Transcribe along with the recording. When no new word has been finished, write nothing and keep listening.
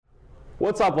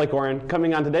What's up, Lake Orion?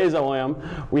 Coming on today's LOM,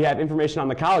 we have information on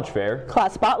the college fair,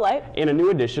 class spotlight, and a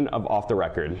new edition of Off the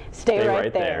Record. Stay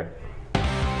right there.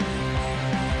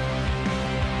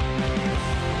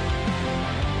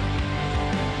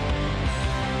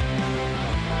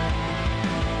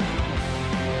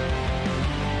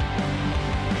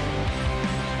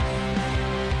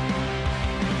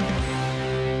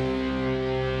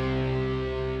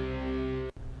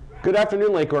 Good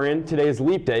afternoon, Lake Orion. Today is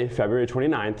Leap Day, February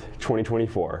 29th,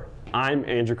 2024. I'm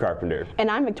Andrew Carpenter. And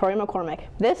I'm Victoria McCormick.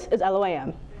 This is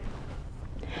LOAM.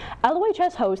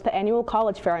 LOHS hosts the annual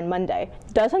college fair on Monday.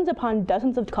 Dozens upon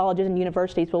dozens of colleges and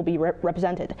universities will be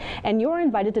represented, and you're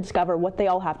invited to discover what they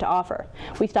all have to offer.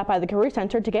 We stopped by the Career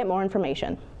Center to get more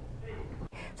information.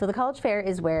 So the college fair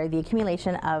is where the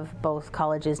accumulation of both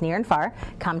colleges near and far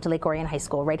come to Lake Orion High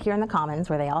School, right here in the Commons,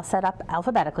 where they all set up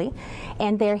alphabetically,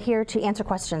 and they're here to answer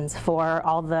questions for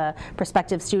all the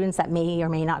prospective students that may or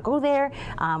may not go there.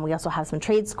 We also have some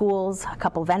trade schools, a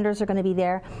couple vendors are going to be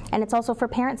there, and it's also for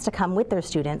parents to come with their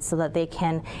students so that they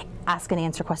can ask and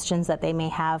answer questions that they may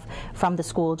have from the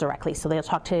school directly. So they'll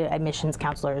talk to admissions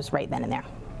counselors right then and there.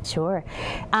 Sure.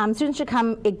 Students should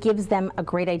come. It gives them a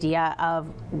great idea of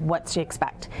what to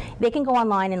expect. They can go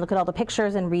online and look at all the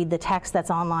pictures and read the text that's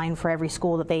online for every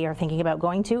school that they are thinking about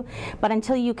going to. But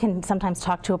until you can sometimes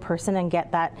talk to a person and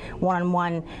get that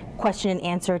one-on-one question and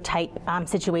answer type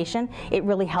situation, it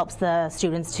really helps the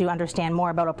students to understand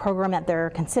more about a program that they're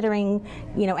considering,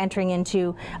 entering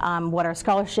into, what are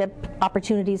scholarship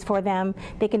opportunities for them.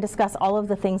 They can discuss all of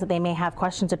the things that they may have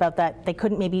questions about that they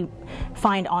couldn't maybe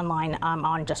find online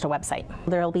on just a website.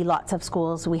 There will be lots of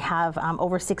schools. We have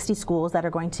over 60 schools that are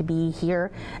going to be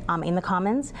here in the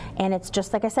Commons, and it's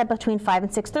just like I said, between 5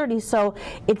 and 6:30, so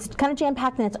it's kind of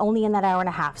jam-packed and it's only in that hour and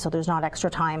a half, so there's not extra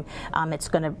time. It's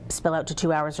going to spill out to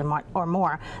 2 hours or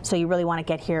more, so you really want to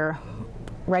get here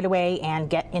right away and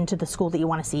get into the school that you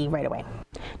want to see right away.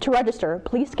 To register,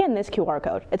 please scan this QR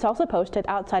code. It's also posted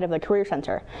outside of the Career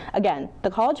Center. Again, the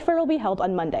college fair will be held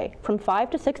on Monday from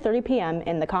 5 to 6:30 p.m.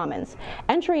 in the Commons.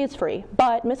 Entry is free,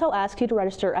 but Ms. L asks you to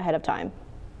register ahead of time.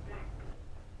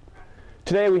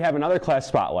 Today we have another class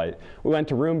spotlight. We went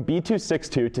to room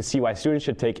B262 to see why students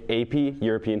should take AP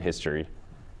European History.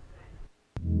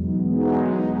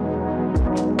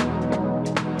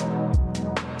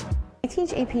 I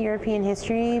teach AP European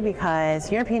History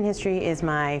because European history is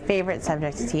my favorite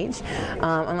subject to teach.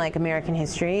 Unlike American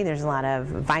history, there's a lot of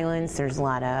violence, there's a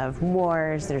lot of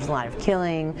wars, there's a lot of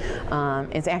killing.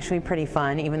 It's actually pretty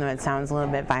fun, even though it sounds a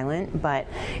little bit violent, but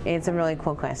it's a really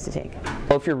cool class to take.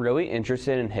 Well, if you're really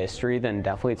interested in history, then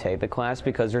definitely take the class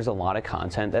because there's a lot of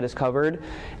content that is covered.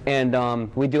 And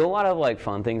we do a lot of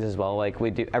fun things as well. Like we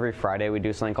do every Friday, we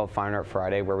do something called Fine Art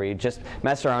Friday where we just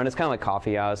mess around. It's kind of like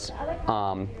coffee house.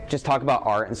 Just talk about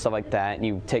art and stuff like that, and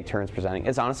you take turns presenting.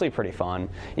 It's honestly pretty fun.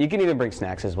 You can even bring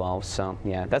snacks as well, so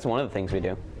yeah, that's one of the things we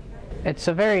do. It's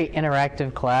a very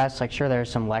interactive class. Sure, there's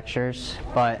some lectures,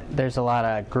 but there's a lot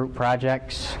of group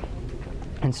projects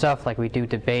and stuff. We do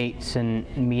debates and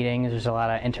meetings. There's a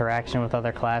lot of interaction with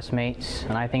other classmates,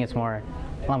 and I think it's a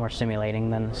lot more stimulating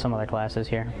than some other classes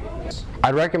here.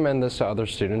 I'd recommend this to other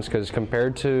students because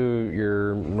compared to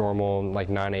your normal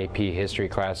non-AP history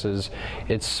classes,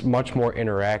 it's much more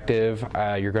interactive.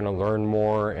 You're going to learn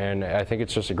more, and I think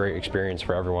it's just a great experience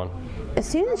for everyone.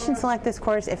 Students should select this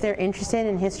course if they're interested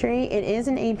in history. It is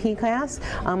an AP class,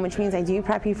 which means I do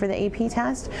prep you for the AP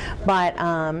test, but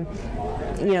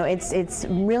it's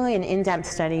really an in-depth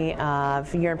study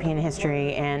of European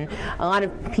history and a lot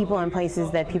of people and places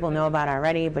that people know about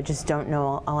already but just don't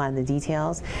know a lot of the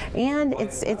details, and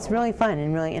it's really fun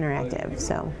and really interactive.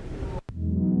 So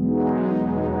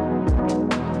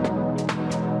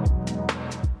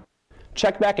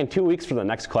Check back in 2 weeks for the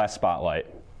next class spotlight.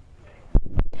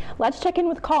 Let's check in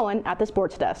with Colin at the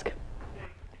sports desk.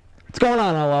 What's going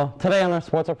on, Olo? Today on our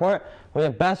sports report, we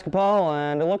have basketball,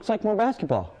 and it looks like more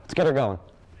basketball. Let's get her going.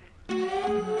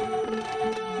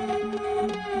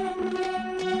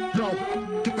 Yo,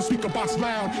 get the speaker box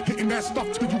loud, hitting that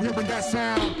stuff till you hearing that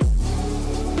sound.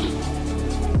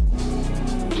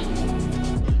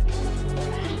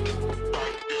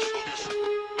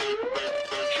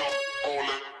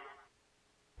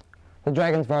 The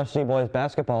Dragons Varsity Boys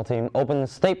Basketball team opened the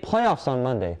state playoffs on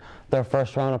Monday. Their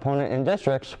first-round opponent in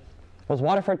districts was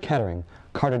Waterford Kettering.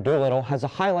 Carter Doolittle has the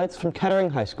highlights from Kettering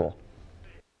High School.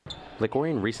 Lake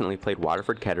Orion recently played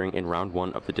Waterford Kettering in round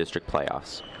 1 of the district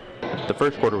playoffs. The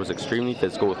first quarter was extremely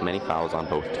physical with many fouls on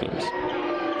both teams.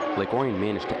 Lake Orion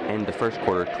managed to end the first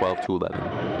quarter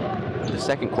 12-11. The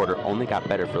second quarter only got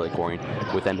better for Lake Orion,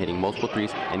 with them hitting multiple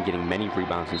threes and getting many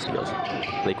rebounds and steals.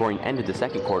 Lake Orion ended the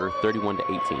second quarter 31-18.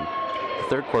 The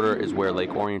third quarter is where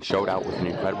Lake Orion showed out with an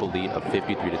incredible lead of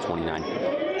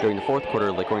 53-29. During the fourth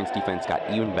quarter, Lake Orion's defense got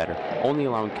even better, only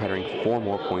allowing Kettering 4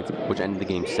 more points, which ended the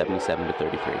game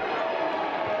 77-33.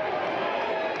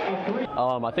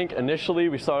 I think initially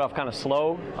we started off kind of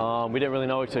slow. We didn't really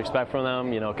know what to expect from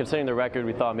them. Considering the record,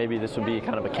 we thought maybe this would be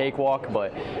kind of a cakewalk,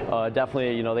 but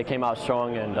definitely, they came out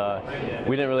strong, and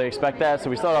we didn't really expect that. So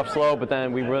we started off slow, but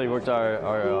then we really worked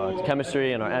our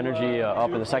chemistry and our energy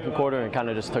up in the second quarter and kind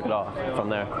of just took it off from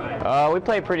there. We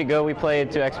played pretty good. We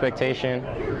played to expectation.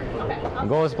 The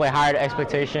goal is to play higher to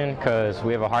expectation because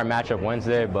we have a hard matchup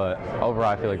Wednesday, but overall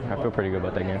I feel pretty good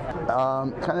about that game.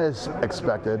 Kind of as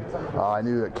expected. I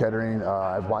knew that Kettering,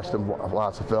 I've watched them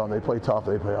lots of film. They play tough,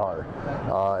 they play hard,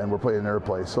 and we're playing their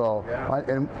place. So I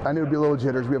knew it'd be a little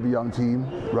jitters. We have a young team,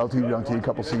 relatively young team, a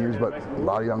couple seniors, but a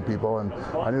lot of young people, and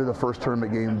I knew the first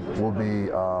tournament game will be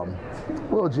a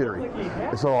little jittery.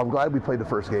 So I'm glad we played the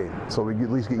first game, so we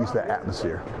at least get used to that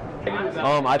atmosphere.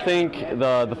 I think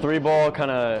the three ball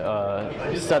kind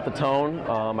of set the tone.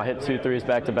 I hit 2 threes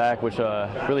back to back, which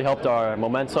really helped our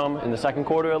momentum in the second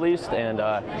quarter at least, and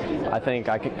I think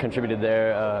I contributed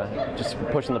there, just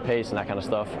pushing the pace and that kind of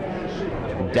stuff.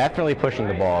 Definitely pushing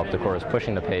the ball up the course,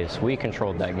 pushing the pace. We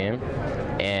controlled that game,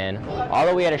 and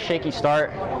although we had a shaky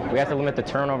start, we have to limit the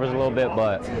turnovers a little bit,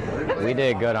 but we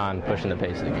did good on pushing the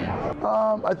pace of the game.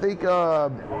 I think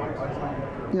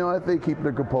I think keeping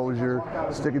the composure,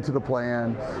 sticking to the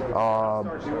plan,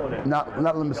 not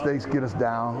letting mistakes get us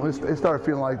down. It started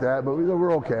feeling like that, but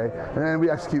we're okay. And then we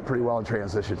execute pretty well in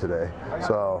transition today,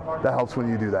 so that helps when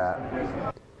you do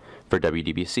that. For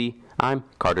WDBC, I'm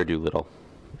Carter Doolittle.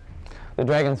 The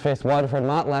Dragons faced Waterford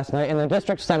Mott last night in the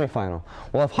district semifinal.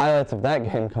 We'll have highlights of that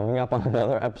game coming up on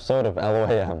another episode of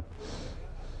LOAM.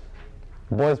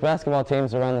 Boys basketball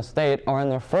teams around the state are in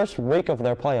their first week of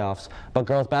their playoffs, but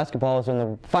girls basketball is in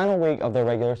the final week of their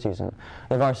regular season.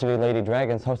 The Varsity Lady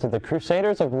Dragons hosted the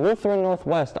Crusaders of Lutheran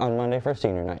Northwest on Monday for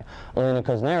senior night. Elena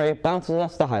Kuzneri bounces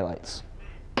us the highlights.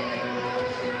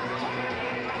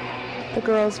 The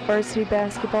girls' varsity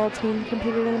basketball team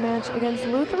competed in a match against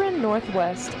Lutheran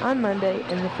Northwest on Monday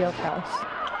in the field house.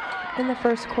 In the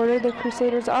first quarter, the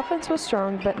Crusaders' offense was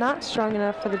strong, but not strong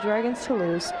enough for the Dragons to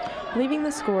lose, leaving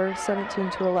the score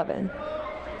 17-11.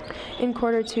 In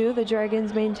quarter two, the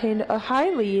Dragons maintained a high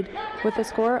lead with a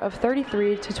score of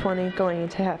 33-20 going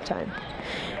into halftime.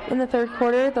 In the third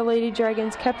quarter, the Lady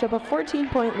Dragons kept up a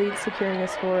 14-point lead, securing a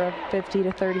score of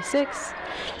 50-36,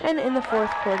 and in the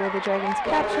fourth quarter, the Dragons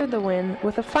captured the win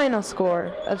with a final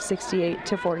score of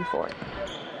 68-44.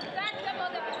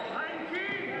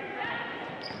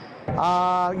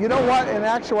 You know what? In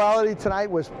actuality, tonight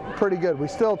was pretty good. We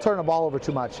still turn the ball over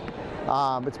too much.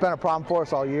 It's been a problem for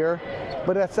us all year,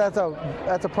 but that's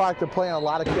a product of playing a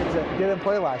lot of kids that didn't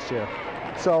play last year.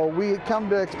 So we come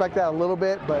to expect that a little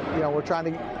bit, but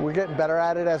we're getting better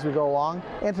at it as we go along.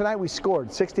 And tonight we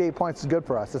scored 68 points is good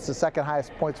for us. It's the second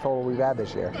highest points total we've had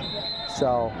this year.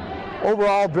 So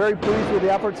overall, very pleased with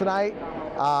the effort tonight.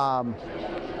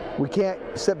 We can't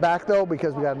sit back though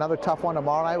because we got another tough one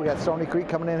tomorrow night. We got Stony Creek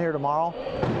coming in here tomorrow.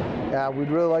 We'd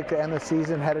really like to end the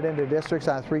season headed into districts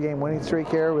on a 3-game winning streak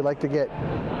here. We'd like to get,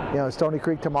 Stony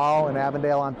Creek tomorrow and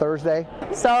Avondale on Thursday.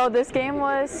 So this game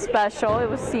was special. It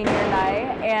was senior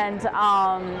night, and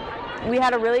we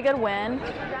had a really good win.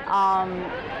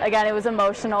 Again, it was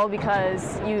emotional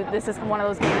because this is one of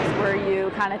those games where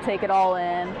you kind of take it all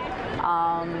in.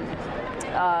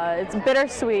 It's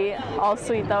bittersweet, all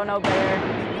sweet though, no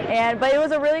bitter. But it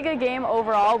was a really good game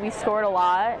overall. We scored a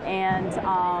lot, and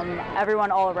everyone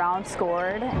all around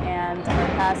scored, and our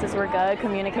passes were good,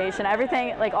 communication,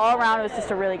 everything, all around, it was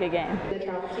just a really good game.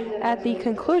 At the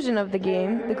conclusion of the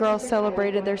game, the girls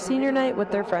celebrated their senior night with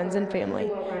their friends and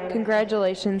family.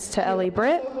 Congratulations to Ellie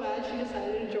Britt,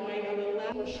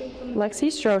 Lexi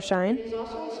Stroshine,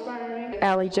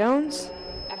 Allie Jones,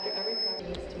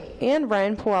 and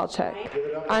Ryan Pawalczyk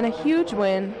on a huge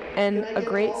win and a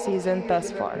great season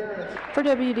thus far. For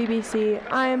WDBC,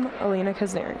 I'm Elena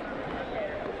Kuzneri.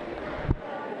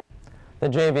 The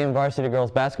JV and varsity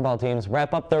girls basketball teams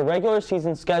wrap up their regular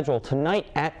season schedule tonight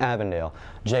at Avondale.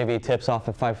 JV tips off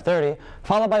at 5:30,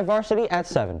 followed by varsity at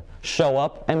 7. Show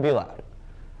up and be loud.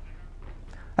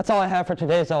 That's all I have for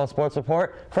today's LA Sports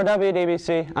Report. For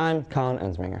WDBC, I'm Colin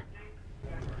Ensminger.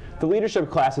 The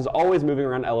leadership class is always moving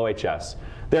around LOHS.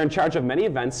 They're in charge of many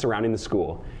events surrounding the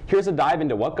school. Here's a dive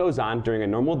into what goes on during a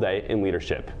normal day in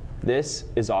leadership. This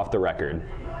is Off the Record.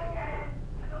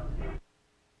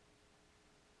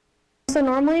 So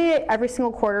normally every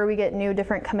single quarter we get new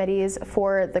different committees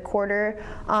for the quarter,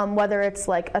 whether it's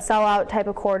like a sellout type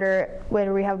of quarter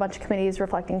where we have a bunch of committees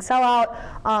reflecting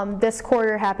sellout. This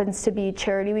quarter happens to be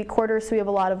Charity Week quarter, so we have a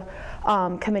lot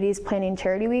of committees planning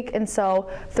Charity Week, and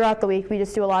so throughout the week we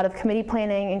just do a lot of committee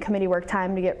planning and committee work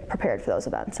time to get prepared for those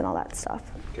events and all that stuff.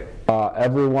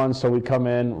 Everyone, so we come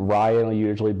in, Ryan will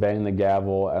usually bang the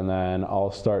gavel, and then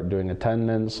I'll start doing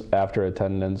attendance. After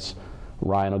attendance,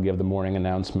 Ryan will give the morning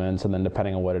announcements, and then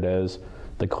depending on what it is,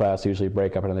 the class usually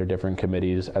break up into their different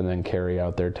committees and then carry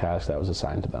out their task that was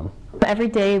assigned to them. Every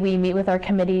day we meet with our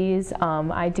committees.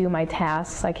 I do my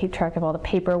tasks. I keep track of all the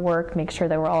paperwork, make sure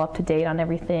that we're all up to date on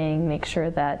everything, make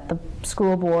sure that the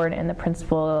school board and the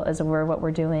principal is aware of what we're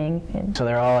doing. So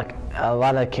they're all like, a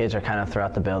lot of the kids are kind of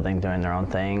throughout the building doing their own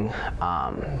thing,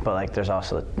 but like there's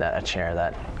also a chair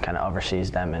that kind of oversees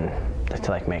them and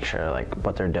to like make sure like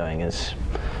what they're doing is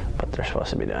what they're supposed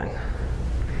to be doing.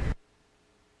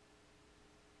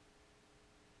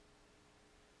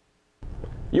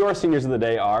 Your seniors of the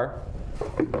day are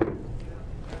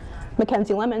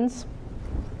Mackenzie Lemons,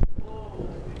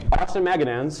 Austin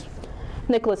Magadans,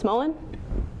 Nicholas Mullen,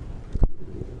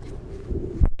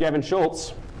 Gavin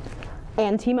Schultz,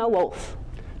 and Timo Wolf.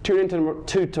 Tune in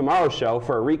to tomorrow's show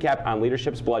for a recap on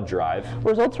Leadership's Blood Drive,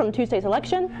 results from Tuesday's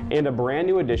election, and a brand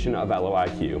new edition of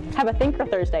LOIQ. Have a Thinker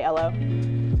Thursday, LO.